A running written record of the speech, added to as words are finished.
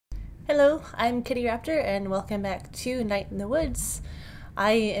Hello, I'm Kittyraptor and welcome back to Night in the Woods.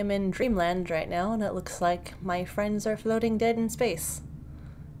 I am in Dreamland right now and it looks like my friends are floating dead in space.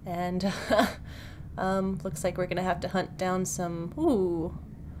 And looks like we're gonna have to hunt down some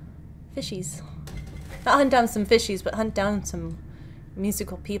fishies. Not hunt down some fishies, but hunt down some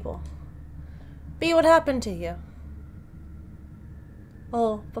musical people. Bea, what happened to you?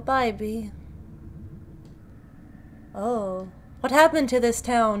 Oh, bye-bye, Bea. Oh, what happened to this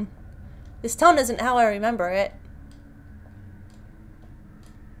town? This town isn't how I remember it.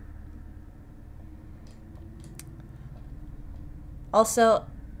 Also,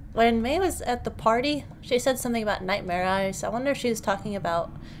 when Mae was at the party, she said something about nightmare eyes. I wonder if she was talking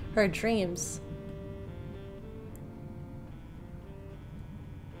about her dreams.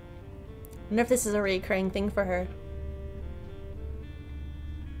 I wonder if this is a recurring thing for her.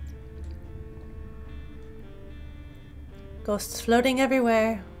 Ghosts floating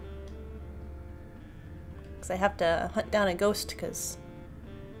everywhere. Because I have to hunt down a ghost because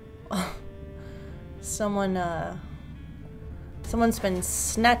someone's been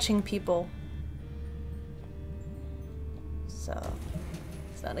snatching people. So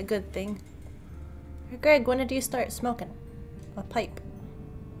it's not a good thing. Hey, Greg, when did you start smoking a pipe?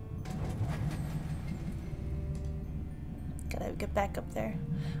 Gotta get back up there.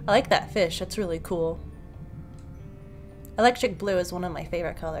 I like that fish, that's really cool. Electric blue is one of my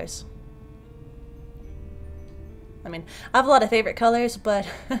favorite colors. I mean, I have a lot of favorite colors, but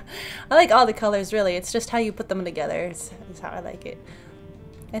I like all the colors, really. It's just how you put them together is how I like it.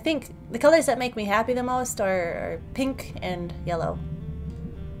 I think the colors that make me happy the most are pink and yellow.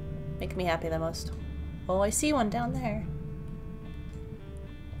 Make me happy the most. Oh, I see one down there.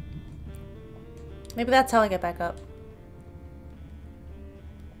 Maybe that's how I get back up.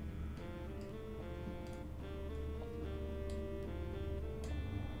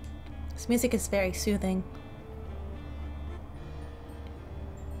 This music is very soothing.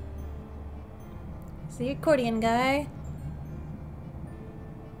 The accordion guy.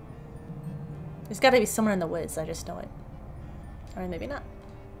 There's gotta be somewhere in the woods, I just know it. Or maybe not.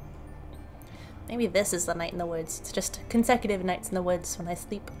 Maybe this is the night in the woods. It's just consecutive nights in the woods when I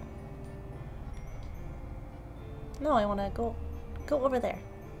sleep. No, I wanna go over there.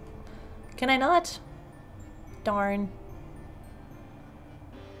 Can I not? Darn.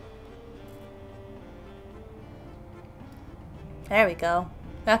 There we go.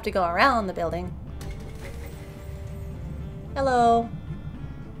 I have to go around the building. Hello.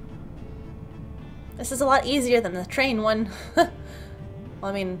 This is a lot easier than the train one. Well,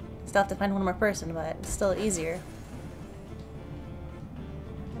 I mean, still have to find one more person, but it's still easier.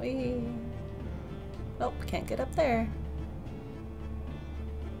 Whee. Nope, can't get up there.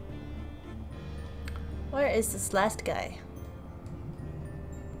 Where is this last guy?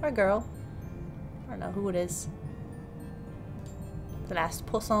 Or girl? I don't know who it is. The last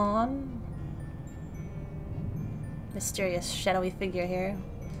person. Mysterious shadowy figure here.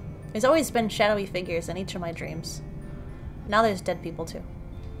 There's always been shadowy figures in each of my dreams. Now there's dead people too.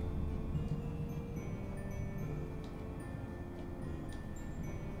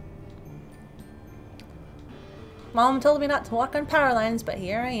 Mom told me not to walk on power lines, but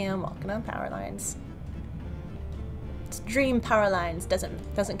here I am walking on power lines. It's dream power lines. Doesn't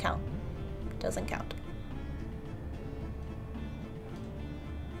count. Doesn't count.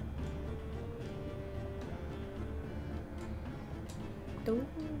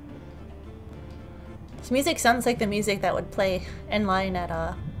 This music sounds like the music that would play in line at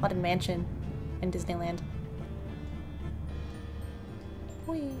Haunted Mansion in Disneyland.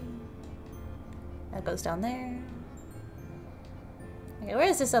 Whee. That goes down there. Okay, where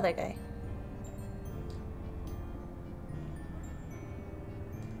is this other guy?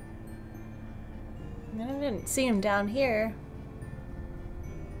 I didn't see him down here.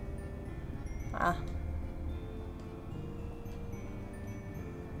 Ah.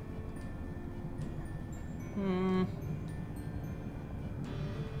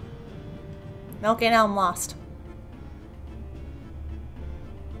 Okay, now I'm lost.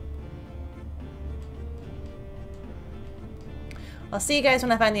 I'll see you guys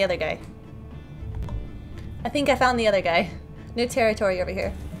when I find the other guy. I think I found the other guy. New territory over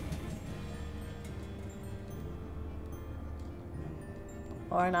here.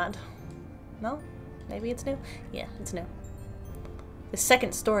 Or not. No? Maybe it's new? Yeah, it's new. The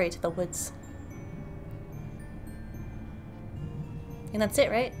second story to the woods. And that's it,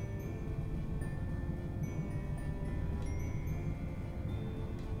 right?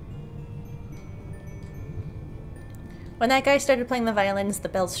 When that guy started playing the violins, the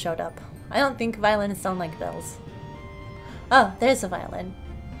bells showed up. I don't think violins sound like bells. Oh, there's a violin.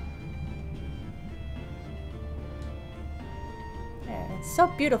 Yeah, it's so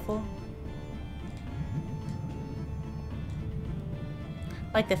beautiful.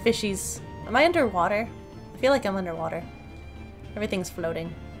 Like the fishies. Am I underwater? I feel like I'm underwater. Everything's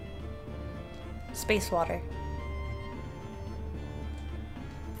floating. Space water.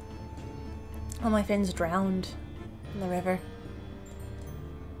 All my fins drowned in the river.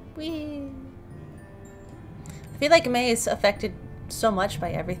 Whee! I feel like Mae is affected so much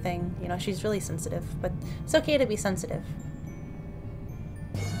by everything. You know, she's really sensitive, but it's okay to be sensitive.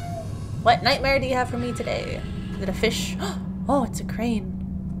 What nightmare do you have for me today? Is it a fish? Oh, it's a crane.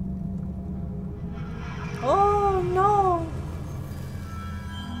 Oh no!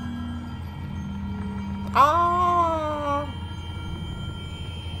 Ah!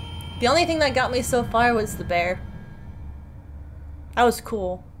 The only thing that got me so far was the bear. That was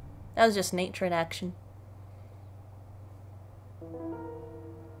cool. That was just nature in action.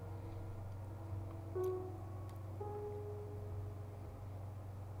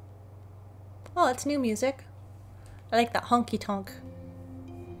 Oh, that's new music. I like that honky tonk.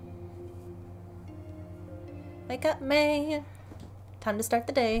 Wake up, Mae. Time to start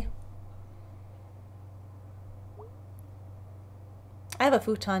the day. I have a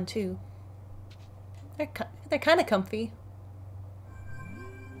futon too. They're kind of comfy.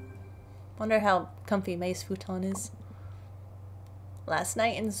 Wonder how comfy Mae's futon is. Last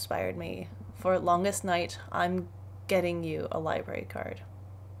night inspired me. For longest night, I'm getting you a library card.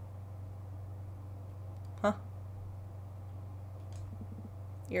 Huh?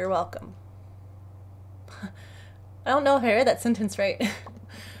 You're welcome. I don't know if I read that sentence right.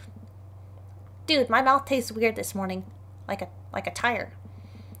 Dude, my mouth tastes weird this morning. Like a tire.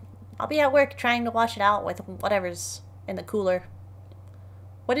 I'll be at work trying to wash it out with whatever's in the cooler.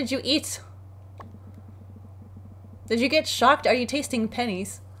 What did you eat? Did you get shocked? Are you tasting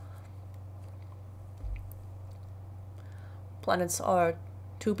pennies? Planets are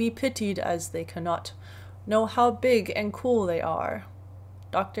to be pitied as they cannot know how big and cool they are.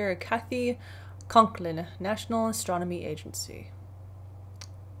 Dr. Kathy Conklin, National Astronomy Agency.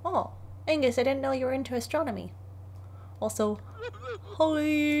 Oh, Angus, I didn't know you were into astronomy. Also,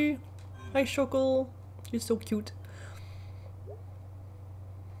 hi! Hi, Shuckle. You're so cute.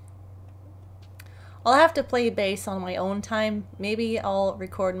 I'll have to play bass on my own time. Maybe I'll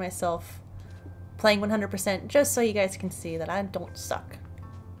record myself playing 100% just so you guys can see that I don't suck.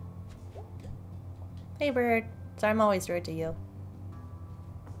 Hey, bird. So I'm always rude to you.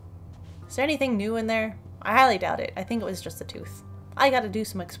 Is there anything new in there? I highly doubt it. I think it was just a tooth. I gotta do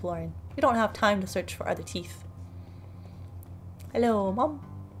some exploring. We don't have time to search for other teeth. Hello, Mom.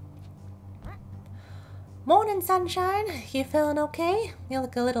 Morning, sunshine. You feeling okay? You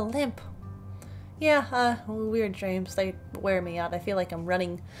look a little limp. Yeah, weird dreams. They wear me out. I feel like I'm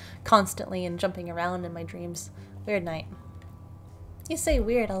running constantly and jumping around in my dreams. Weird night. You say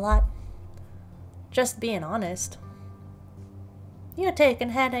weird a lot. Just being honest. You taking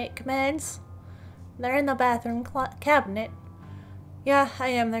headache meds? They're in the bathroom cabinet. Yeah, I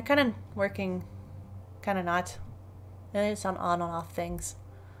am. They're kind of working. Kind of not. It's on and off things.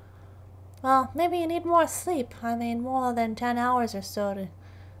 Well, maybe you need more sleep. I mean, more than 10 hours or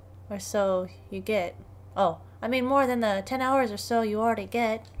so you get. Oh, I mean more than the 10 hours or so you already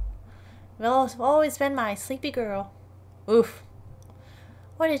get. You've always been my sleepy girl. Oof.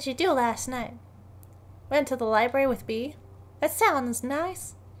 What did you do last night? Went to the library with Bea. That sounds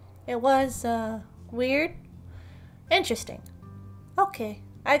nice. It was, weird. Interesting. Okay,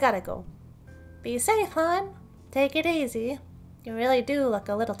 I gotta go. Be safe, hon. Take it easy. You really do look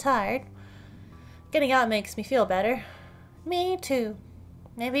a little tired. Getting out makes me feel better. Me too.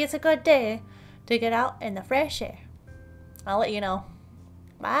 Maybe it's a good day to get out in the fresh air. I'll let you know.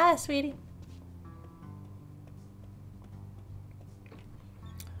 Bye, sweetie.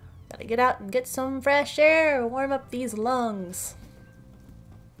 Gotta get out and get some fresh air, warm up these lungs.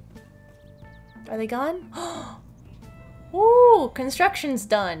 Are they gone? Ooh, construction's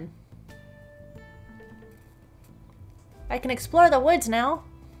done. I can explore the woods now.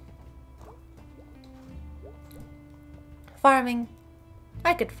 Farming.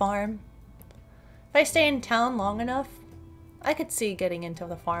 I could farm. If I stay in town long enough, I could see getting into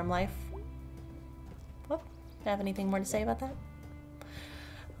the farm life. Oh, do you have anything more to say about that?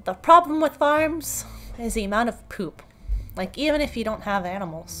 The problem with farms is the amount of poop. Like, even if you don't have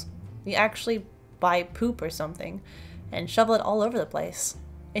animals, you actually buy poop or something and shovel it all over the place.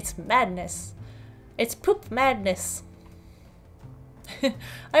 It's madness. It's poop madness. I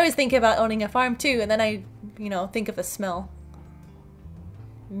always think about owning a farm too, and then I, think of the smell.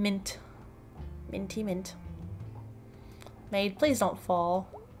 Mint. Minty mint. Maid, please don't fall.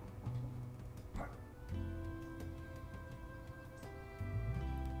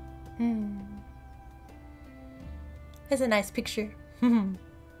 That's a nice picture.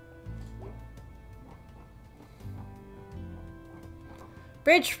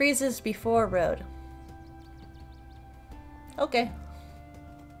 Bridge freezes before road. Okay.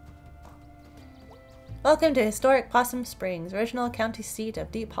 Welcome to historic Possum Springs, original county seat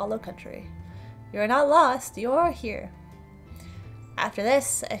of Deep Hollow Country. You are not lost, you are here. After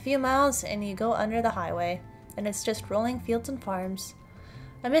this, a few miles and you go under the highway, and it's just rolling fields and farms.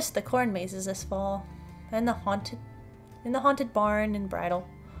 I missed the corn mazes this fall, and the haunted barn and bridle.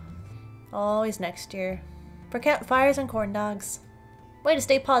 Always next year. For campfires and corn dogs. Way to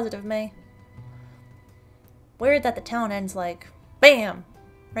stay positive, Mae. Weird that the town ends like, BAM!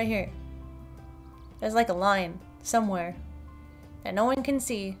 Right here. There's like a line somewhere that no one can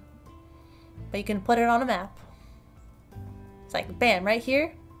see, but you can put it on a map. It's like, bam, right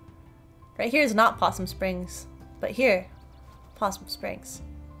here. Right here is not Possum Springs, but here, Possum Springs.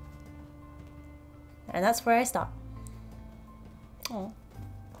 And that's where I stop. Oh.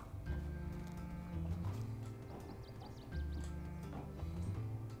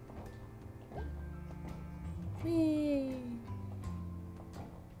 Whee.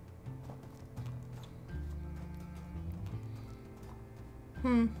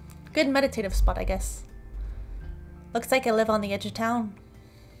 Good meditative spot, I guess. Looks like I live on the edge of town.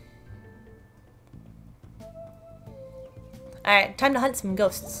 Alright, time to hunt some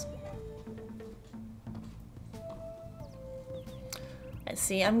ghosts. Let's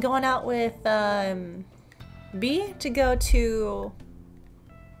see, I'm going out with Bea to go to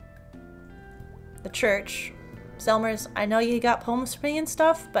the church. Selmer's, I know you got Possum Springs and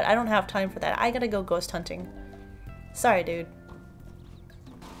stuff, but I don't have time for that. I gotta go ghost hunting. Sorry, dude.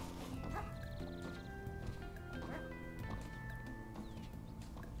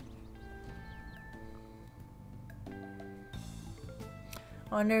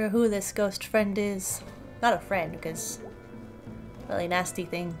 I wonder who this ghost friend is. Not a friend, because really nasty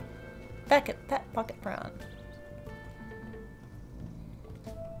thing. Pet pocket prawn.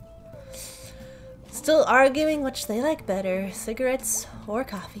 Still arguing which they like better, cigarettes or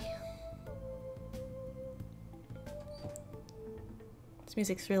coffee. This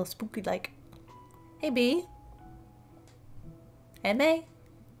music's real spooky like. Hey Bea. Hey Mae.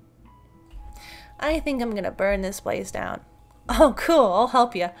 I think I'm gonna burn this place down. Oh, cool, I'll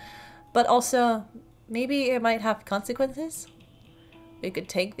help you. But also, maybe it might have consequences? We could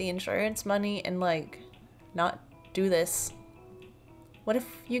take the insurance money and, like, not do this. What if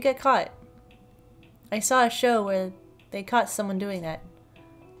you get caught? I saw a show where they caught someone doing that.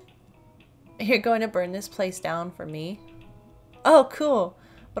 You're going to burn this place down for me? Oh, cool.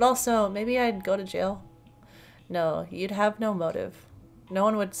 But also, maybe I'd go to jail? No, you'd have no motive. No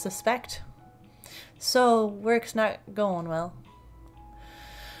one would suspect. So, work's not going well.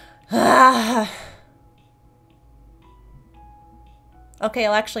 Okay,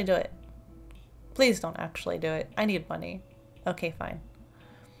 I'll actually do it. Please don't actually do it. I need money. Okay, fine.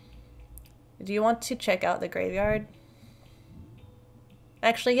 Do you want to check out the graveyard?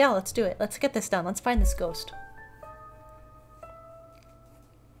 Actually, yeah, let's do it. Let's get this done. Let's find this ghost.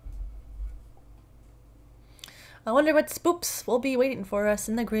 I wonder what spooks will be waiting for us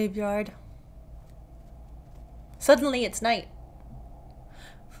in the graveyard. Suddenly it's night.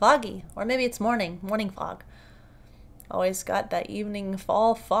 Foggy, or maybe it's morning fog. Always got that evening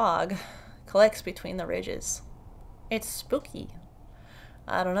fall fog. Collects between the ridges. It's spooky.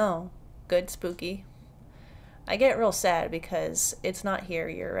 I don't know. Good spooky. I get real sad because it's not here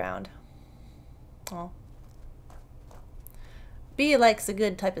year-round. Oh. Bea likes a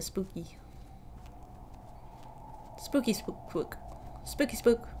good type of spooky. Spooky spook pook. Spooky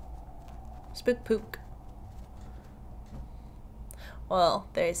spook. Spook pook. Well,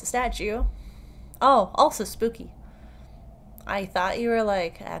 there's a statue. Oh, also spooky. I thought you were,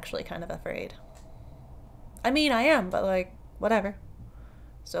 like, actually kind of afraid. I mean, I am, but, like, whatever.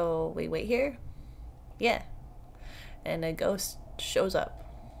 So, we wait here? Yeah. And a ghost shows up.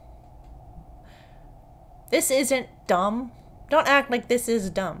 This isn't dumb. Don't act like this is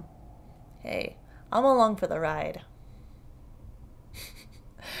dumb. Hey, I'm along for the ride.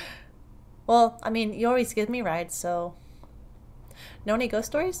 Well, I mean, you always give me rides, so... Know any ghost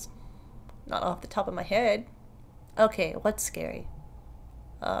stories? Not off the top of my head. Okay, what's scary?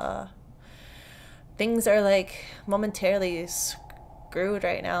 Things are like momentarily screwed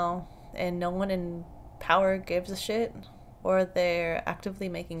right now and no one in power gives a shit, or they're actively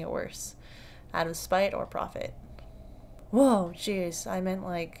making it worse out of spite or profit. Whoa, jeez, I meant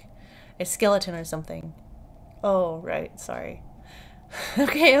like a skeleton or something. Oh, right, sorry.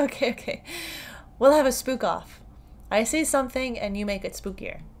 Okay. We'll have a spook off. I say something and you make it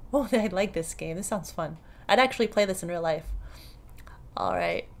spookier. Oh, I like this game. This sounds fun. I'd actually play this in real life.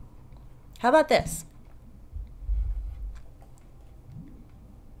 Alright. How about this?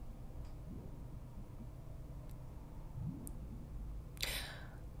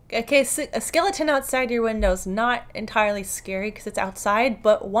 Okay, so a skeleton outside your window is not entirely scary because it's outside,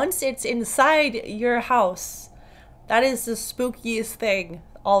 but once it's inside your house, that is the spookiest thing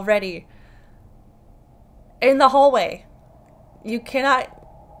already. In the hallway. You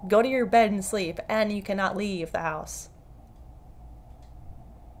cannot go to your bed and sleep, and you cannot leave the house.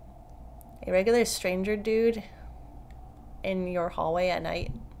 A regular stranger dude in your hallway at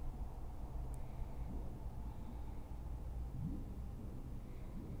night.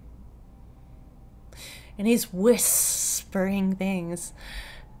 And he's whispering things.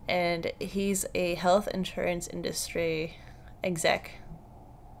 And he's a health insurance industry exec.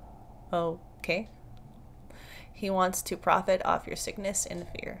 Okay. He wants to profit off your sickness and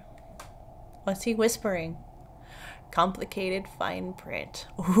fear. What's he whispering? Complicated fine print.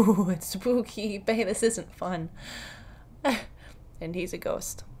 Ooh, it's spooky. Bae, this isn't fun. And he's a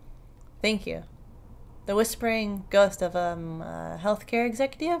ghost. Thank you. The whispering ghost of a healthcare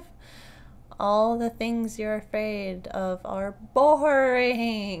executive? All the things you're afraid of are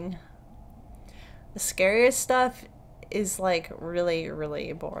boring. The scariest stuff is like really,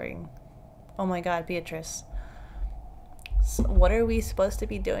 really boring. Oh my god, Beatrice. So what are we supposed to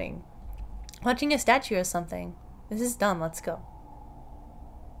be doing? Watching a statue or something. This is dumb. Let's go.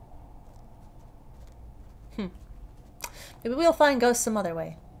 Maybe we'll find ghosts some other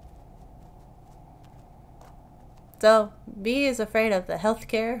way. So, Bea is afraid of the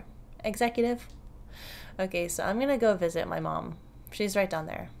healthcare executive. Okay, so I'm gonna go visit my mom. She's right down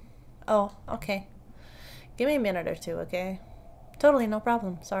there. Oh, okay. Give me a minute or two, okay? Totally, no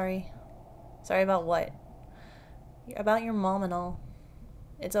problem. Sorry. Sorry about what? About your mom and all.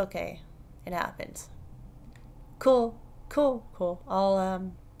 It's okay. It happens. Cool. Cool. Cool.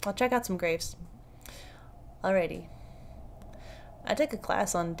 I'll check out some graves. Alrighty. I took a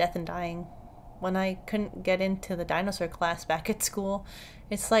class on death and dying when I couldn't get into the dinosaur class back at school.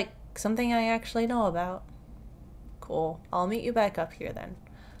 It's like something I actually know about. Cool. I'll meet you back up here then.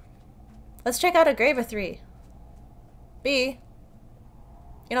 Let's check out a grave or three. Bea.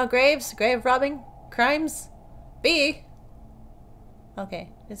 You know graves? Grave robbing? Crimes? Bea.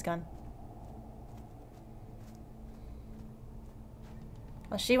 Okay, it's gone.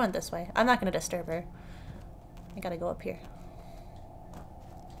 Well, she went this way. I'm not gonna disturb her. I gotta go up here.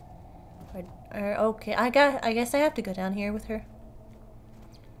 Okay, I guess I have to go down here with her.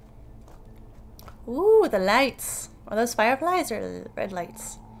 Ooh, the lights. Are those fireflies or red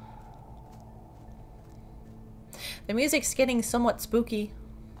lights? The music's getting somewhat spooky.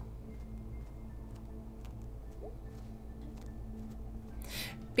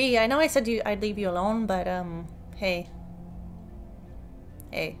 Bea, I know I said I'd leave you alone, but hey.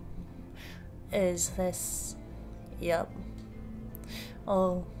 Hey. Is this... Yep.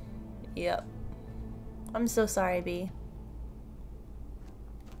 Oh, yep. I'm so sorry, Bea.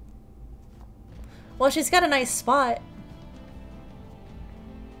 Well, she's got a nice spot.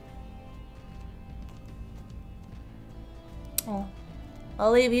 Oh.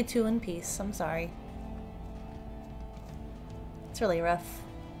 I'll leave you two in peace. I'm sorry. It's really rough.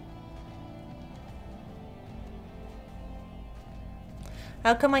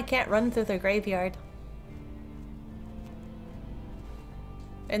 How come I can't run through the graveyard?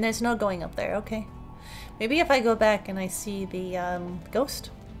 And there's no going up there, okay. Maybe if I go back and I see the ghost.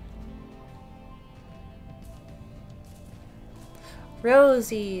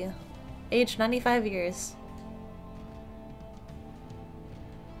 Rosie, age 95 years.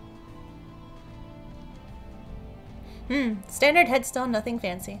 Standard headstone, nothing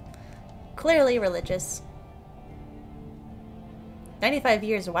fancy. Clearly religious. 95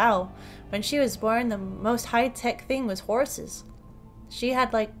 years, wow. When she was born, the most high-tech thing was horses. She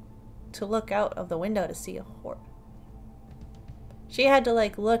had, like, to look out of the window to see a horse. She had to,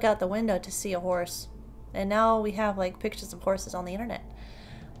 like, look out the window to see a horse. And now we have, like, pictures of horses on the internet.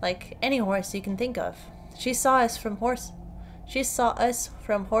 Like, any horse you can think of. She saw us from horses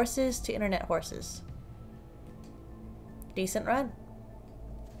to internet horses. Decent run.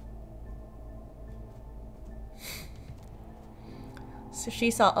 So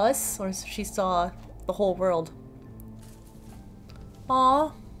she saw us, or she saw the whole world?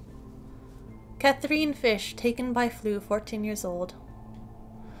 Aww. Catherine Fish, taken by flu, 14 years old.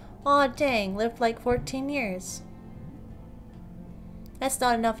 Aw, dang, lived like 14 years. That's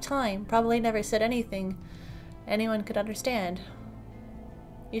not enough time. Probably never said anything anyone could understand.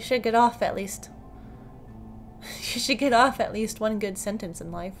 You should get off at least. You should get off at least one good sentence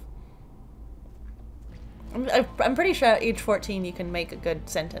in life. I'm pretty sure at age 14 you can make a good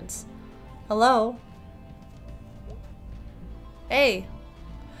sentence. Hello? Hey.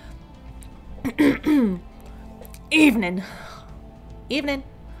 Evening. Evening.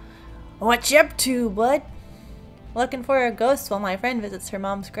 What you up to, bud? Looking for a ghost while my friend visits her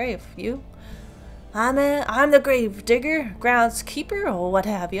mom's grave. You? I'm the grave digger, groundskeeper, or what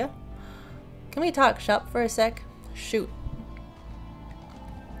have you. Can we talk shop for a sec? Shoot.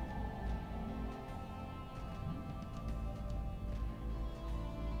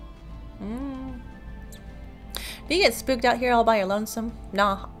 Do you get spooked out here all by your lonesome?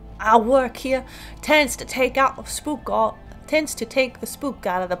 Nah, I work here. Tends to take the spook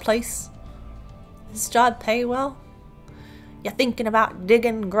out of the place. Does this job pay well? You thinking about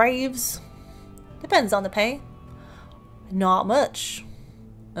digging graves? Depends on the pay. Not much.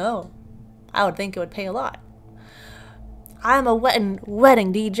 Oh, I would think it would pay a lot. I'm a wedding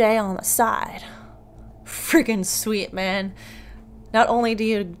DJ on the side. Freaking sweet, man. Not only do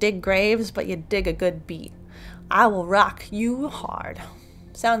you dig graves, but you dig a good beat. I will rock you hard.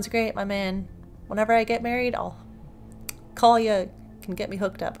 Sounds great, my man. Whenever I get married, I'll call you. Can get me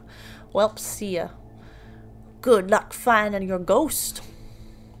hooked up. Well, see ya. Good luck finding your ghost.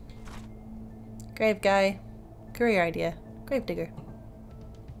 Grave guy. Career idea. Grave digger.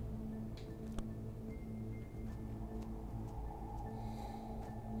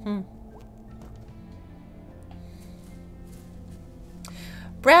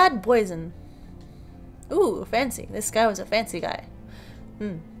 Brad Boysen. Ooh, fancy. This guy was a fancy guy.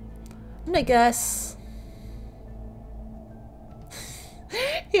 I'm gonna guess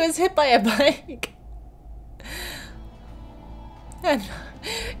he was hit by a bike. And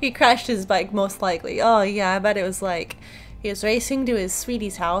he crashed his bike, most likely. Oh yeah, I bet it was like he was racing to his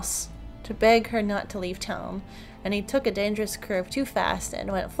sweetie's house to beg her not to leave town, and he took a dangerous curve too fast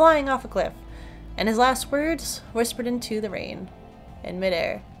and went flying off a cliff. And his last words, whispered into the rain in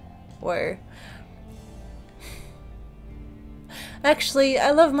midair, were, "Actually,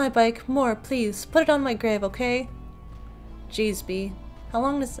 I love my bike more. Please, put it on my grave, okay?" Jeez, B. How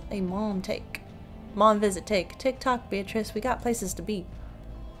long does a mom visit take? Tick-tock, Beatrice. We got places to be.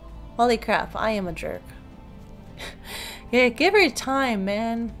 Holy crap, I am a jerk. Yeah, give her time,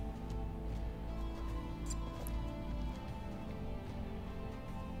 man.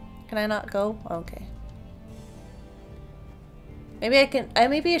 Can I not go? Okay. Maybe I can.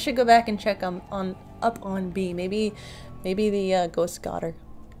 Maybe I should go back and check up on B. Maybe the ghost got her.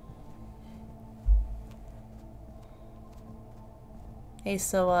 Hey,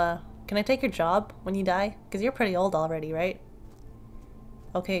 so can I take your job when you die? Because you're pretty old already, right?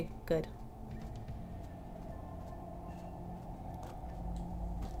 Okay, good.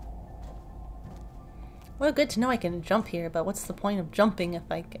 Well, good to know I can jump here, but what's the point of jumping if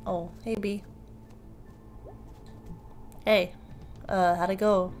I can— oh, hey B. Hey, how'd it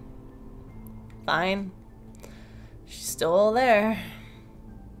go? Fine. She's still there.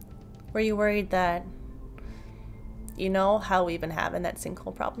 Were you worried that— you know how we've been having that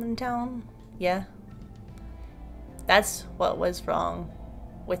sinkhole problem in town? Yeah? That's what was wrong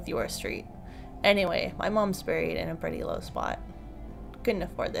with your street. Anyway, my mom's buried in a pretty low spot. Couldn't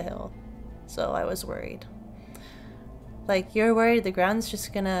afford the hill, so I was worried. Like, you're worried the ground's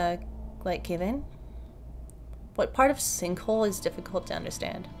just gonna, like, cave in? What part of sinkhole is difficult to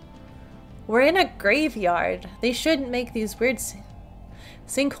understand? We're in a graveyard. They shouldn't make these weird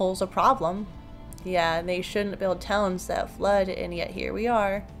sinkholes a problem. Yeah, they shouldn't build towns that flood, and yet here we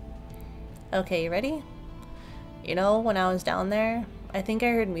are. Okay, you ready? You know, when I was down there, I think I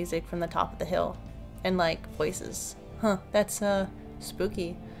heard music from the top of the hill. And, like, voices. Huh, that's,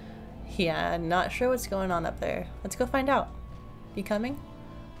 spooky. Yeah, not sure what's going on up there. Let's go find out. You coming?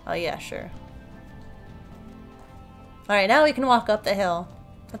 Oh yeah, sure. Alright, now we can walk up the hill.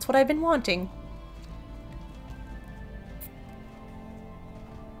 That's what I've been wanting.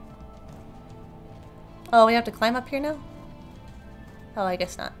 Oh, we have to climb up here now? Oh, I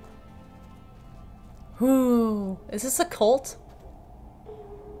guess not. Ooh, is this a cult?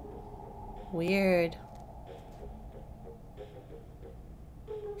 Weird.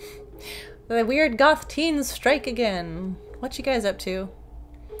 The weird goth teens strike again. What you guys up to?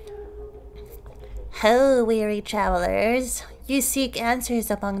 Ho, weary travelers. You seek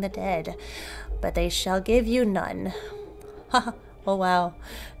answers among the dead, but they shall give you none. Haha. Oh wow.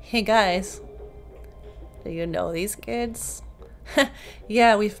 Hey guys. Do you know these kids?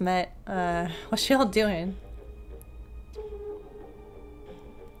 Yeah, we've met. What's y'all doing?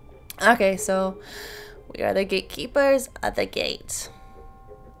 Okay, so we are the gatekeepers at the gate.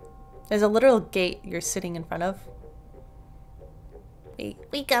 There's a literal gate you're sitting in front of.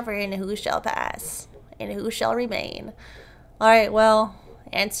 We govern who shall pass. and who shall remain? Alright, well,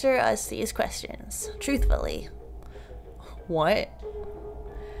 answer us these questions truthfully. What?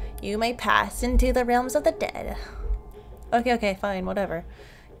 You may pass into the realms of the dead. Okay, fine, whatever.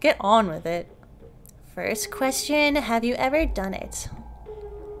 Get on with it. First question, have you ever done it?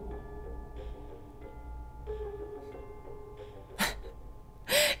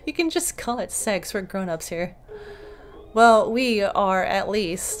 You can just call it sex, we're grown-ups here. Well, we are at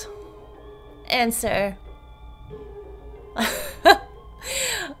least. Answer. I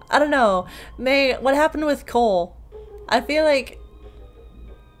don't know. Mae, what happened with Cole? I feel like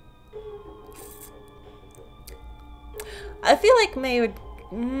Mae would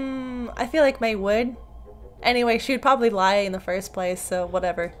I feel like Mae would. Anyway, she would probably lie in the first place, so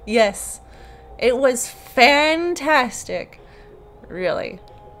whatever. Yes. It was fantastic. Really.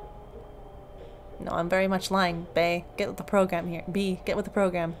 No, I'm very much lying. Bea, get with the program here. B, get with the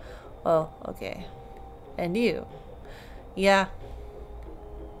program. Oh, okay. And you? Yeah.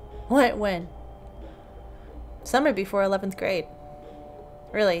 What? When? Summer before 11th grade.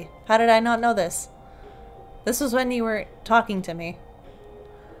 Really? How did I not know this? This was when you were talking to me.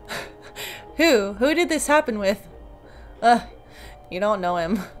 Who? Who did this happen with? You don't know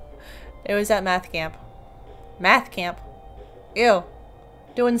him. It was at math camp. Math camp? Ew.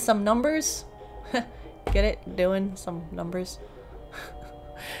 Doing some numbers? Get it? Doing some numbers?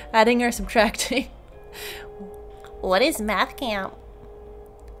 Adding or subtracting? What is math camp?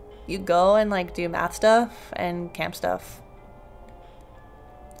 You go and like do math stuff and camp stuff.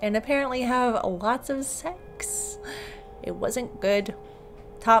 And apparently have lots of sex. It wasn't good.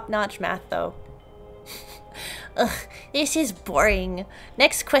 Top-notch math though. Ugh, this is boring.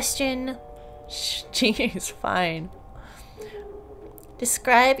 Next question. Jeez, fine.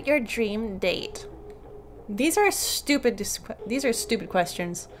 Describe your dream date. These are stupid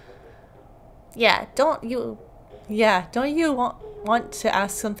questions. Yeah, don't you want to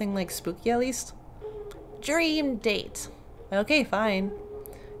ask something like spooky at least? Dream date. Okay, fine.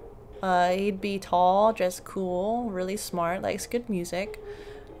 He'd be tall, dressed cool, really smart, likes good music,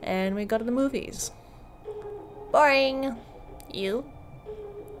 and we go to the movies. Boring. You?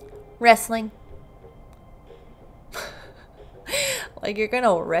 Wrestling. Like you're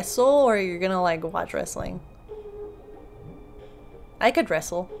gonna wrestle or you're gonna like watch wrestling? I could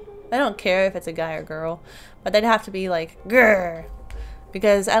wrestle. I don't care if it's a guy or girl, but they'd have to be like grr,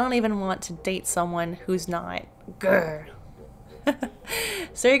 because I don't even want to date someone who's not grr.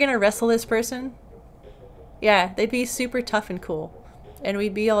 So you're gonna wrestle this person? Yeah, they'd be super tough and cool, and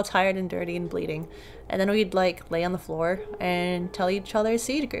we'd be all tired and dirty and bleeding, and then we'd like lay on the floor and tell each other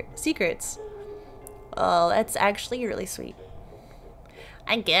secrets. Oh, that's actually really sweet.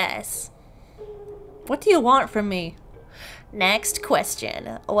 I guess. What do you want from me? Next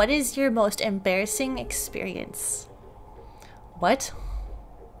question. What is your most embarrassing experience? What?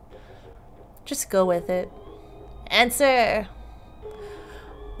 Just go with it. Answer.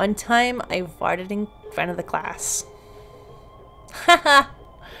 One time I farted in front of the class. Haha.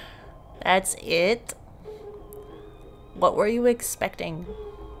 That's it? What were you expecting?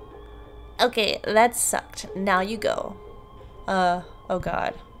 Okay, that sucked. Now you go. Oh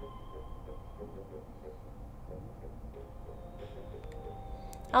god.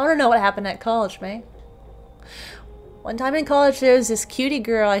 I want to know what happened at college, Mae. One time in college, there was this cutie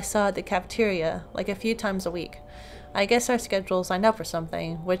girl I saw at the cafeteria, like a few times a week. I guess our schedules lined up or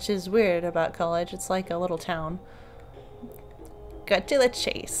something, which is weird about college. It's like a little town. Cut to the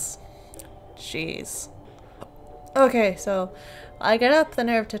chase. Jeez. Okay, so I got up the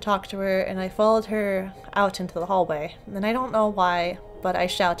nerve to talk to her, and I followed her out into the hallway. And I don't know why, but I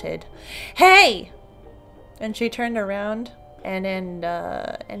shouted, "Hey!" And she turned around, and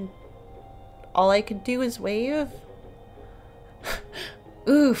all I could do was wave.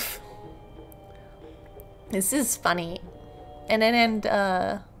 Oof. This is funny. And then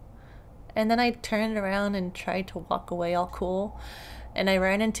I turned around and tried to walk away all cool, and I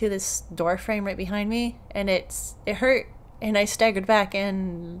ran into this door frame right behind me, and it hurt, and I staggered back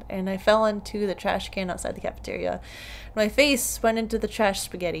and I fell into the trash can outside the cafeteria. My face went into the trash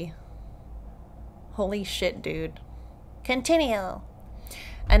spaghetti. Holy shit, dude. Continue.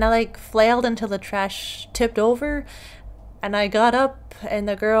 And I like flailed until the trash tipped over, and I got up, and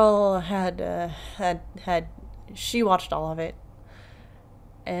the girl she watched all of it.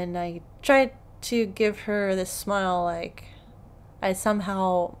 And I tried to give her this smile like I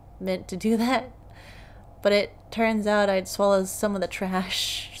somehow meant to do that, but it turns out I'd swallowed some of the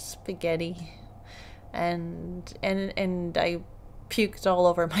trash spaghetti, and I puked all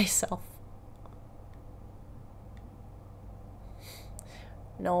over myself.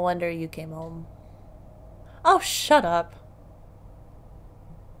 No wonder you came home. Oh, shut up.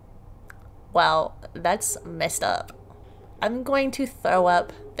 Wow, that's messed up. I'm going to throw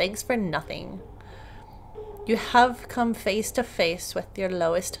up. Thanks for nothing. You have come face to face with your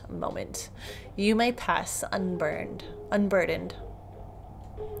lowest moment. You may pass unburdened. Unburdened?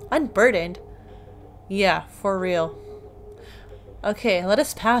 Yeah, for real. Okay, let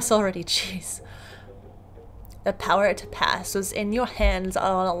us pass already, jeez. The power to pass was in your hands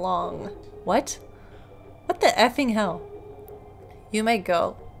all along. What? What the effing hell? You may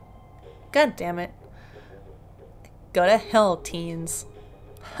go. God damn it. Go to hell, teens.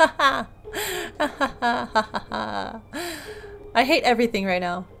 Haha. I hate everything right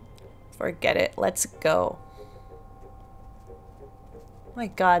now. Forget it. Let's go. My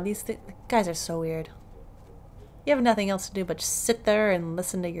god, these guys are so weird. You have nothing else to do but just sit there and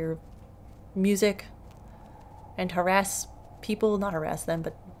listen to your music and harass people. Not harass them,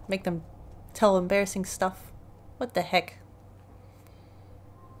 but make them tell embarrassing stuff. What the heck?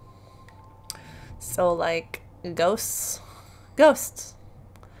 So, like, ghosts? Ghosts.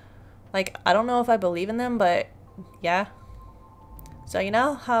 Like, I don't know if I believe in them, but yeah. So, you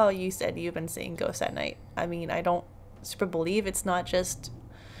know how you said you've been seeing ghosts at night? I mean, I don't super believe it's not just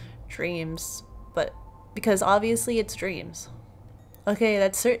dreams, but because obviously it's dreams. Okay,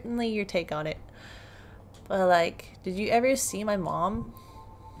 that's certainly your take on it. But, like, did you ever see my mom?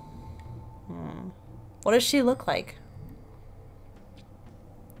 What does she look like?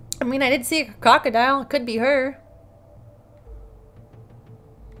 I mean, I did see a crocodile. It could be her.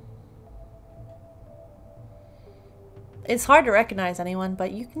 It's hard to recognize anyone,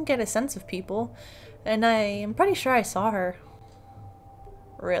 but you can get a sense of people. And I am pretty sure I saw her.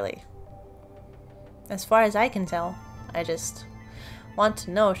 Really. As far as I can tell. I just want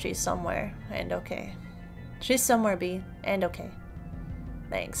to know she's somewhere and okay. She's somewhere, Bea, and okay.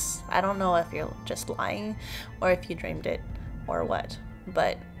 Thanks. I don't know if you're just lying or if you dreamed it or what.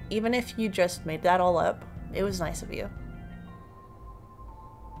 But even if you just made that all up, it was nice of you.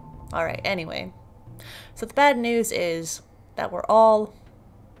 Alright, anyway. So the bad news is that we're all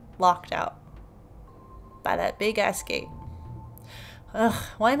locked out by that big ass gate. Ugh,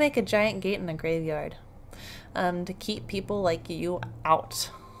 why make a giant gate in a graveyard? To keep people like you out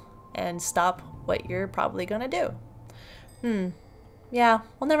and stop what you're probably gonna do. Yeah,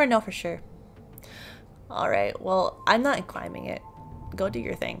 we'll never know for sure. Alright, well, I'm not climbing it. Go do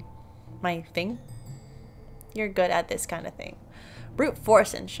your thing. My thing? You're good at this kind of thing. Brute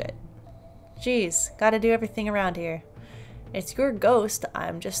force and shit. Jeez, gotta do everything around here. It's your ghost,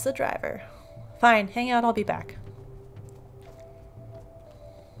 I'm just the driver. Fine, hang out, I'll be back.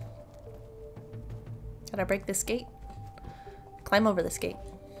 Gotta break this gate. Climb over this gate.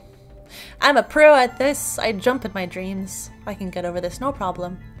 I'm a pro at this. I jump in my dreams. I can get over this, no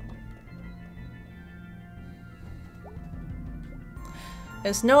problem.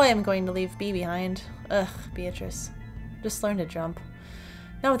 There's no way I'm going to leave Bea behind. Ugh, Beatrice. Just learn to jump.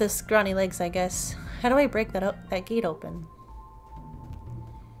 Not with his scrawny legs, I guess. How do I break that gate open?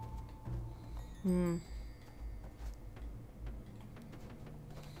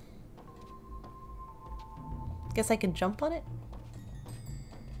 Guess I can jump on it?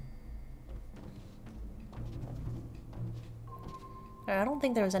 I don't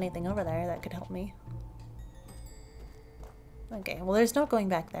think there was anything over there that could help me. Okay, well there's no going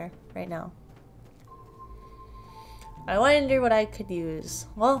back there right now. I wonder what I could use.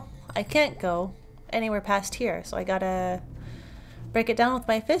 Well, I can't go anywhere past here, so I gotta break it down with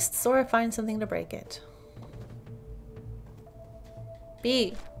my fists or find something to break it.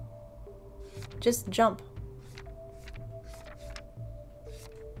 Bea, just jump.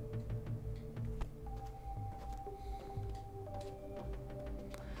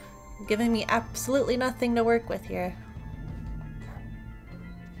 Giving me absolutely nothing to work with here.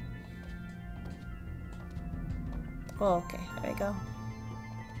 Oh, okay, there we go.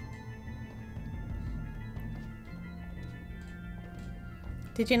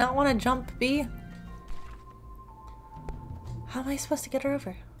 Did you not want to jump, Bea? How am I supposed to get her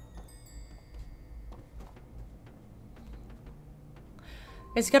over?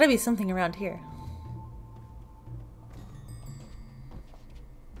 There's gotta be something around here.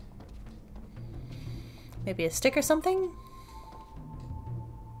 Maybe a stick or something?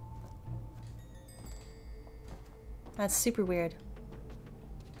 That's super weird.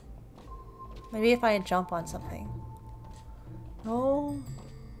 Maybe if I jump on something. No.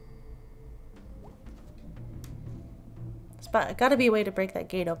 There's gotta be a way to break that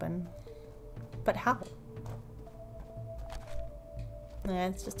gate open. But how? Nah,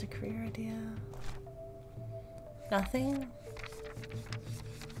 it's just a career idea. Nothing?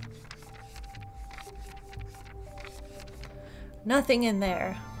 Nothing in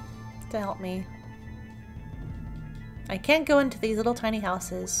there to help me. I can't go into these little tiny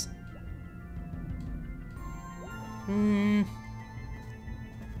houses.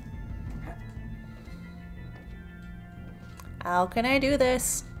 How can I do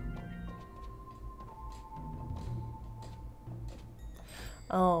this?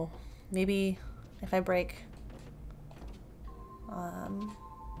 Oh, maybe if I break...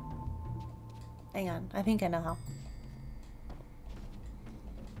 hang on, I think I know how.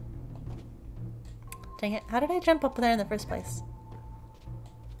 Dang it, how did I jump up there in the first place?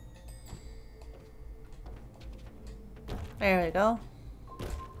 There we go.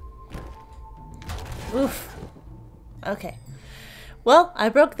 Oof. Okay. Well, I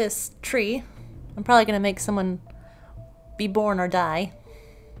broke this tree. I'm probably gonna make someone be born or die.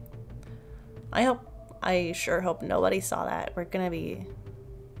 I sure hope nobody saw that. We're gonna be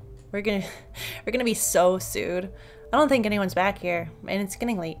so sued. I don't think anyone's back here, and it's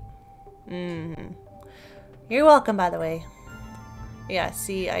getting late. You're welcome, by the way. Yeah,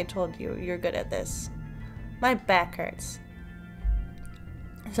 see, I told you, you're good at this. My back hurts.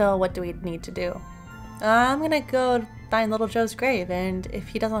 So what do we need to do? I'm gonna go find Little Joe's grave, and if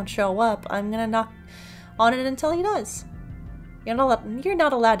he doesn't show up, I'm gonna knock on it until he does. You're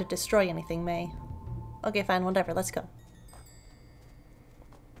not allowed to destroy anything, Mae. Okay, fine, whatever, let's go.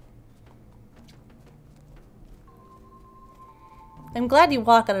 I'm glad you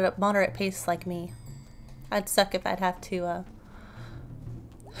walk at a moderate pace like me. I'd suck if I'd have to,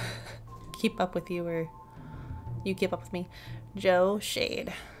 keep up with you, or you keep up with me. Joe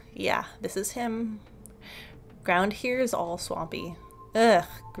Shade. Yeah, this is him. Ground here is all swampy. Ugh,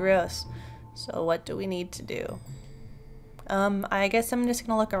 gross. So what do we need to do? I guess I'm just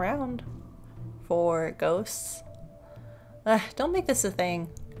gonna look around for ghosts. Don't make this a thing.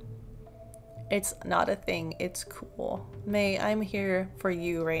 It's not a thing, it's cool. Mae, I'm here for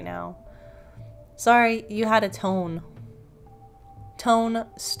you right now. Sorry, you had a tone. Tone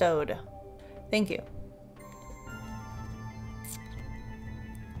stowed. Thank you.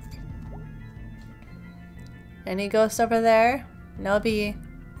 Any ghosts over there? No, Bea.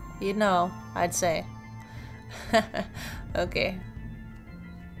 You'd know, I'd say. Okay.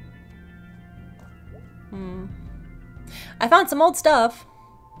 I found some old stuff.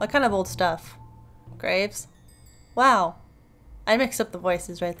 What kind of old stuff? Graves? Wow. I mixed up the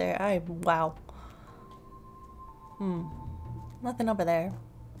voices right there. Wow. Nothing over there.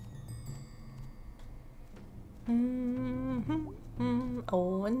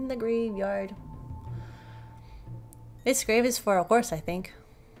 Oh, in the graveyard. This grave is for a horse, I think.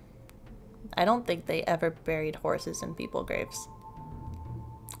 I don't think they ever buried horses in people's graves.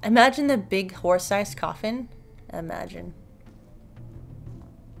 Imagine the big horse-sized coffin. Imagine.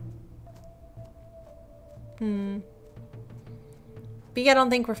 But yeah, I don't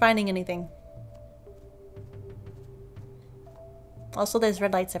think we're finding anything. Also, there's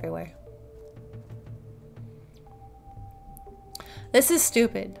red lights everywhere. This is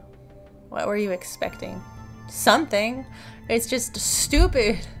stupid. What were you expecting? Something. It's just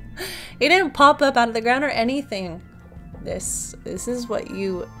stupid. It didn't pop up out of the ground or anything. This is what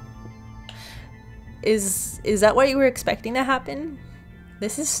you... Is that what you were expecting to happen?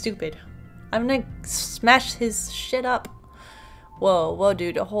 This is stupid. I'm gonna smash his shit up. Whoa, whoa,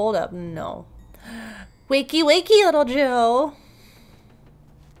 dude, hold up. No. Wakey, wakey, little Joe.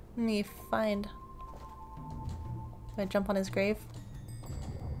 Let me find... Can I jump on his grave?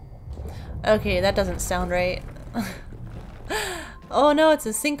 Okay, that doesn't sound right. Oh no, it's a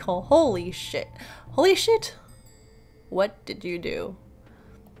sinkhole. Holy shit. Holy shit. What did you do?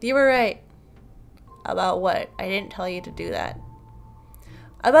 You were right. About what? I didn't tell you to do that.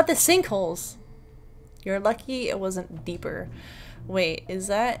 About the sinkholes. You're lucky it wasn't deeper. Wait, is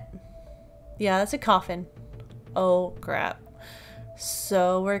that... Yeah, that's a coffin. Oh, crap.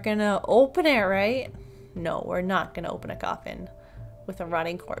 So we're gonna open it, right? No, we're not gonna open a coffin with a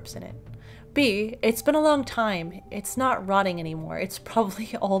rotting corpse in it. B, it's been a long time. It's not rotting anymore. It's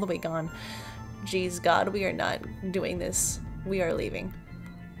probably all the way gone. Jeez, God, we are not doing this. We are leaving.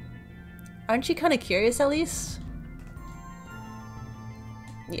 Aren't you kind of curious at least?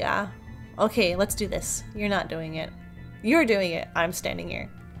 Yeah. Okay, let's do this. You're not doing it. You're doing it. I'm standing here.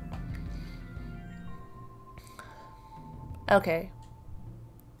 Okay.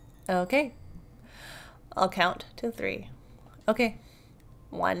 Okay. I'll count to 3. Okay.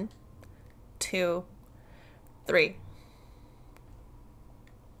 1, 2, 3.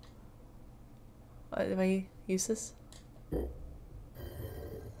 Do I use this?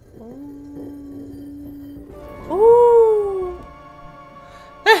 Ooh!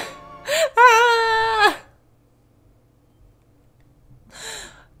 Ah!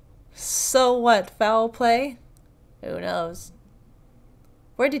 What, foul play? Who knows?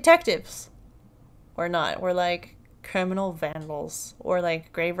 We're detectives. We're not. We're like criminal vandals. Or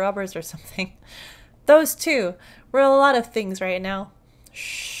like grave robbers or something. Those two. We're a lot of things right now.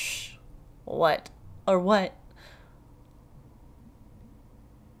 Shh. What? Or what?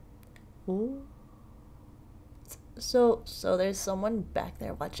 Ooh. So there's someone back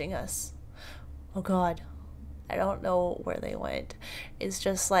there watching us. Oh God. I don't know where they went. It's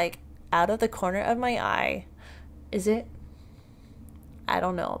just like out of the corner of my eye. Is it? I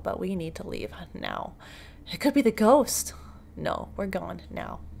don't know, but we need to leave now. It could be the ghost. No, we're gone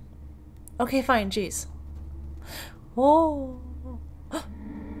now. Okay, fine, jeez. Oh.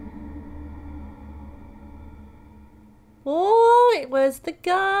 Oh, it was the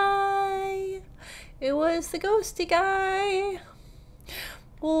guy. It was the ghosty guy.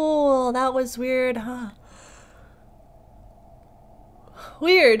 Oh, that was weird, huh?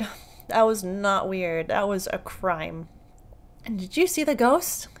 Weird. That was not weird. That was a crime. And did you see the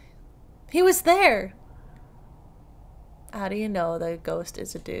ghost? He was there. How do you know the ghost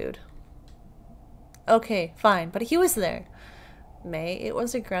is a dude? Okay, fine, but he was there. May, it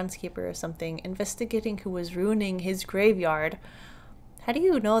was a groundskeeper or something, investigating who was ruining his graveyard. How do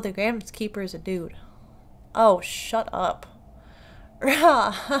you know the groundskeeper is a dude? Oh, shut up.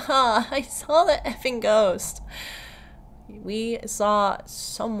 I saw the effing ghost. We saw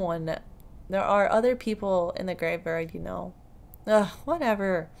someone. There are other people in the graveyard, you know. Ugh,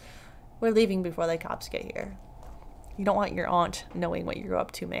 whatever. We're leaving before the cops get here. You don't want your aunt knowing what you're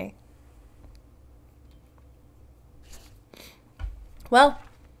up to, May. Well,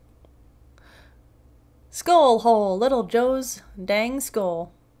 skull hole, little Joe's dang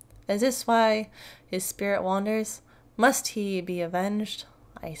skull. Is this why his spirit wanders? Must he be avenged?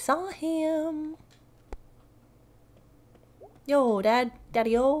 I saw him. Yo,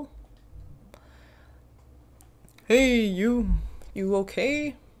 Daddy-o. Hey, you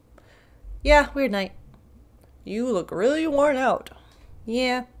okay? Yeah, weird night. You look really worn out.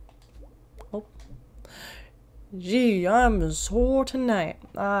 Yeah. Oh. Gee, I'm sore tonight.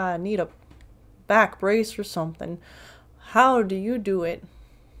 I need a back brace or something. How do you do it?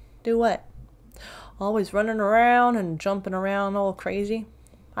 Do what? Always running around and jumping around all crazy?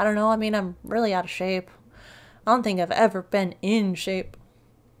 I don't know, I mean, I'm really out of shape. I don't think I've ever been in shape.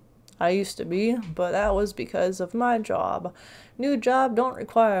 I used to be, but that was because of my job. New job don't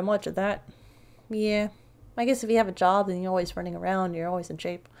require much of that. Yeah, I guess if you have a job and you're always running around, you're always in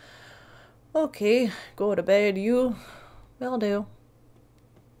shape. Okay, go to bed, you. Will do.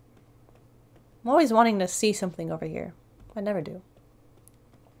 I'm always wanting to see something over here. I never do.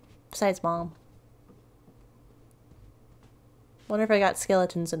 Besides Mom. Wonder if I got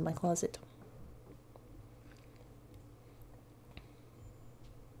skeletons in my closet.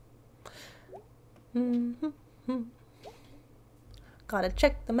 Gotta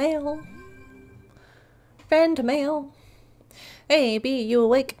check the mail. Friend mail. Hey, Bea, you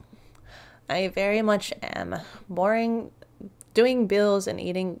awake? I very much am. Boring, doing bills and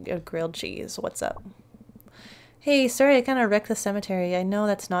eating a grilled cheese. What's up? Hey, sorry I kind of wrecked the cemetery. I know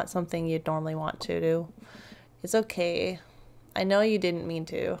that's not something you'd normally want to do. It's okay. I know you didn't mean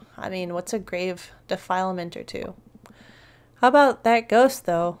to. I mean, what's a grave defilement or two? How about that ghost,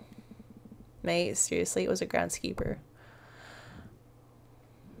 though? May, seriously, it was a groundskeeper.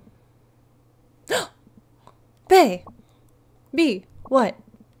 Bea, what?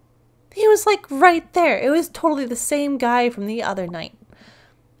 He was like right there. It was totally the same guy from the other night.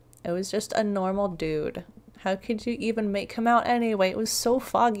 It was just a normal dude. How could you even make him out anyway? It was so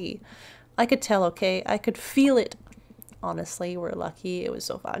foggy. I could tell, okay? I could feel it. Honestly, we're lucky it was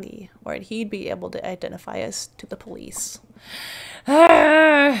so foggy. Or he'd be able to identify us to the police.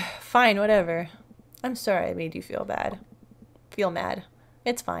 Fine, whatever. I'm sorry I made you feel bad. Feel mad.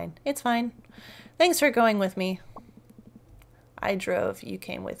 It's fine. It's fine. Thanks for going with me. I drove. You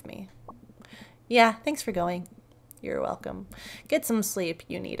came with me. Yeah, thanks for going. You're welcome. Get some sleep.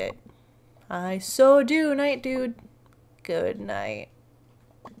 You need it. I so do, night dude. Good night.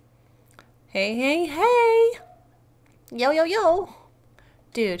 Hey, hey, hey! Yo, yo, yo!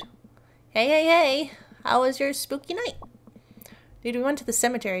 Dude. Hey, hey, hey! How was your spooky night? Dude, we went to the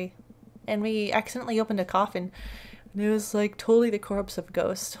cemetery, and we accidentally opened a coffin, and it was like totally the corpse of a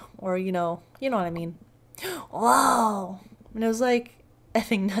ghost. Or, you know what I mean. Whoa! And it was like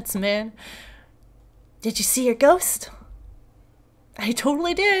effing nuts, man. Did you see your ghost? I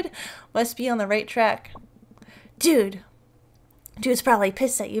totally did. Must be on the right track. Dude's probably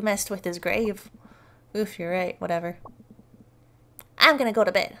pissed that you messed with his grave. Oof, you're right. Whatever. I'm gonna go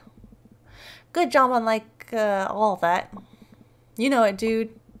to bed. Good job on all that. You know it, dude.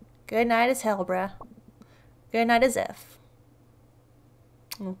 Good night as hell, bruh. Good night as F.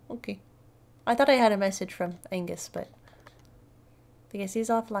 Oh, okay. I thought I had a message from Angus, but I guess he's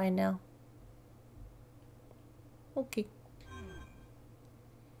offline now. Okay.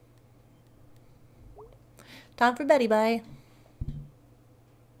 Time for Betty Bye.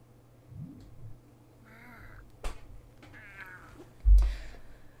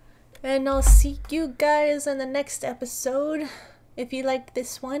 And I'll see you guys in the next episode. If you like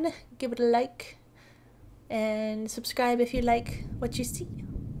this one, give it a like. And subscribe if you like what you see.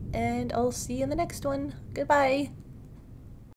 And I'll see you in the next one. Goodbye.